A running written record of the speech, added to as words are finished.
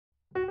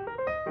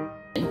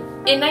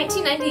In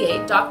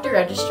 1998, Dr.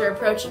 Register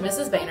approached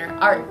Mrs. Bahner,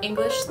 our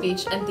English,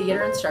 speech, and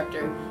theater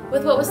instructor,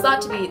 with what was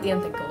thought to be the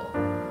unthinkable.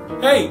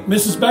 Hey,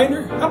 Mrs.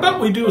 Bahner, how about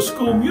we do a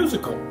school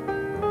musical?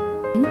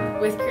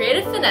 With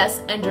creative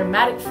finesse and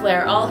dramatic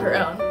flair all her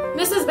own,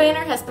 Mrs.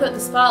 Bahner has put the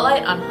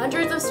spotlight on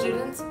hundreds of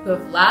students who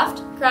have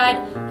laughed, cried,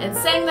 and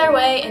sang their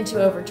way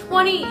into over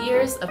 20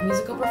 years of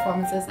musical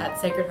performances at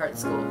Sacred Heart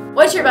School.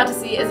 What you're about to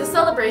see is a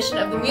celebration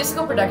of the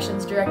musical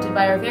productions directed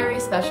by our very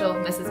special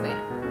Mrs.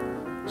 Bahner.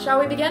 Shall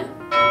we begin?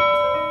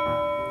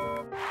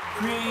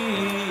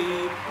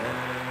 Prepare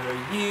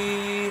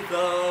ye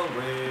the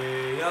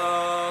way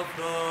of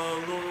the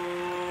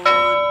Lord.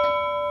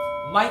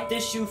 Might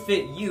this shoe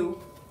fit you?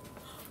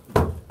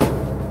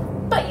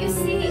 But you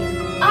see,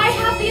 I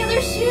have the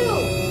other shoe!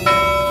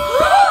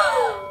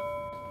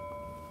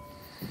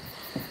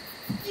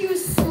 You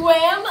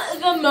swam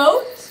the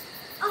moat?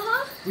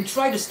 Uh-huh. We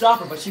tried to stop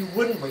her, but she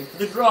wouldn't wait for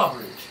the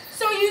drawbridge.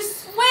 So you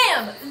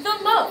swam the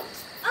moat?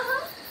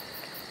 Uh-huh.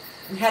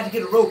 We had to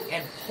get a rope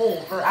and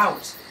pull her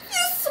out.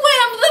 You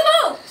swam the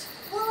moat!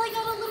 Well, I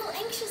got a little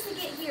anxious to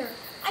get here.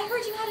 I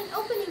heard you had an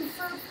opening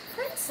for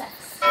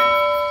Princess.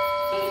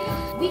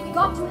 We've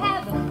got to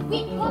have,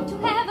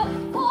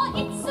 for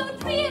it's so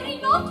dreary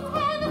not to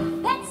have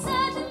that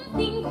certain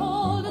thing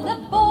called the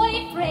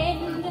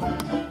boyfriend.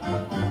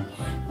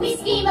 We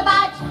scheme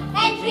about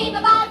and dream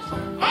about,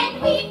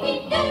 and we've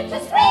been known to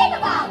scream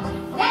about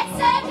that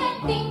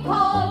certain thing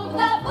called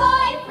the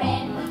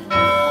boyfriend.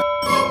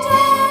 The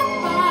dog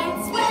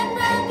bites when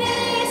the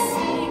bee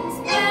sings,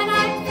 when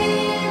I'm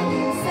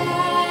feeling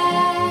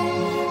sad.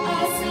 I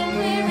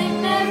simply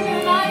remember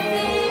my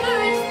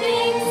favorite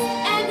things,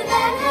 and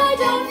then I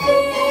don't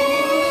feel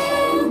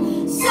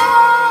so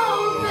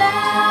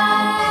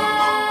bad.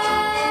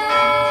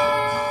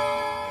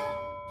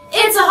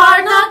 It's a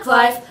hard knock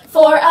life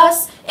for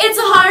us. It's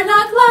a hard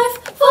knock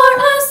life for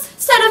us.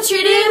 Instead of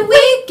treated,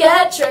 we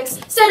get tricks.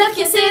 Instead of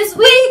kisses,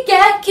 we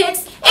get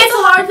kicks. It's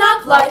a hard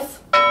knock life.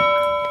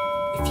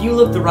 If you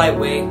look the right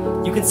way,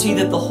 you can see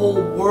that the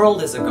whole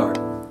world is a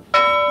garden.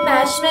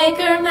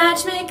 Matchmaker,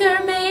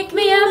 matchmaker, make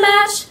me a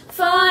match.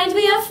 Find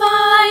me a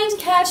find,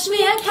 catch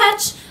me a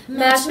catch.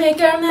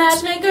 Matchmaker,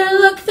 matchmaker,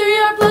 look through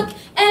your book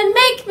and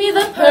make me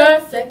the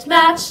perfect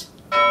match.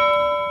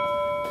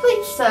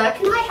 Please, sir,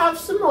 can I have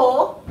some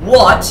more?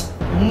 What?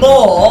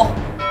 More?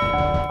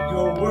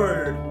 Your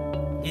word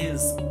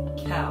is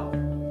cow.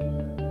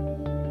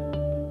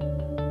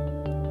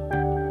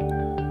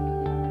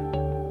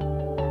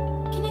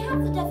 Can I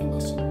have the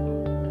definition?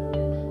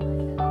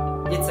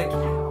 It's a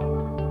cow.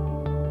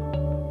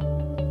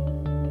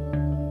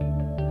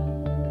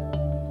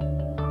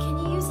 Can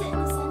you use it in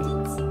a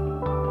sentence?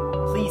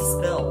 Please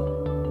spell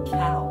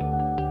cow.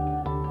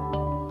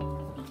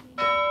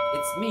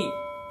 It's me,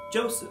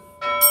 Joseph.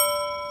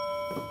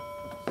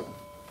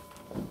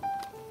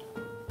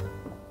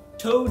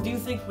 Toad, do you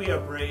think we are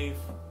brave?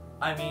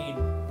 I mean,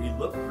 we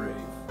look brave.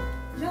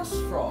 Yes,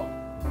 Frog,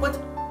 but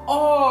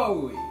are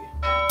we?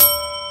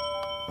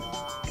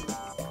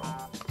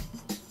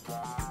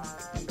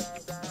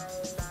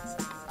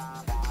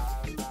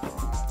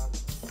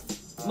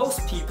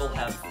 Most people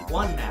have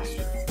one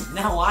master.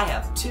 Now I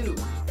have two.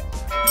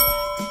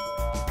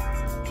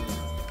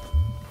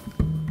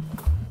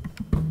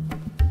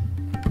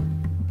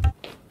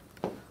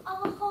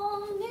 A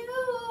whole new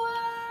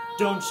world.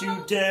 Don't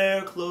you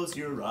dare close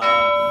your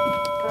eyes.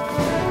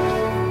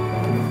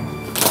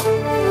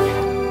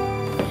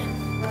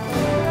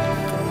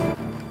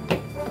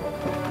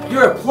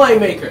 You're a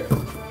playmaker,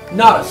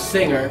 not a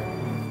singer.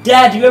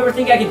 Dad, do you ever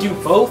think I could do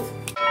both?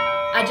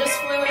 I just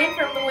flew in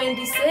from the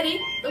Windy City.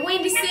 The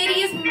Windy City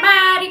is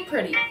mighty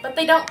pretty, but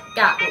they don't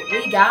got what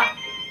we got.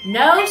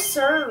 No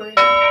sir.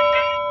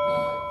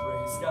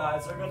 Gray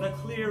skies are gonna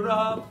clear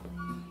up.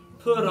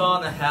 Put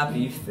on a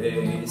happy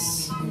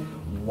face.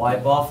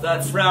 Wipe off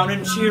that frown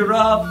and cheer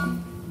up.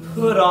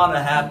 Put on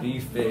a happy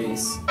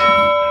face.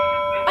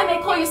 I may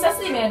call you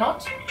Cecily, may I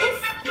not?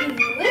 If you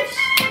wish.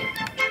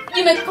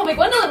 You may call me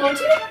Gwendolyn, won't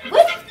you?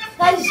 With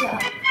pleasure.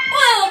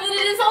 Well, then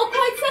it is all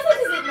quite settled,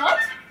 is it not?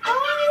 I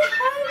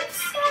hope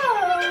so.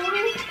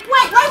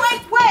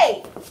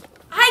 Wait!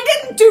 I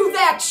didn't do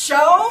that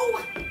show!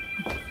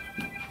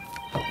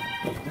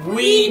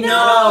 We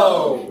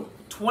know!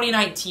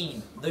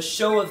 2019, the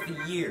show of the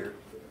year.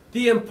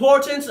 The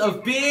importance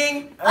of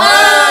being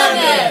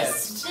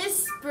Earnest!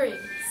 This spring.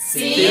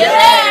 See you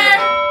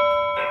there!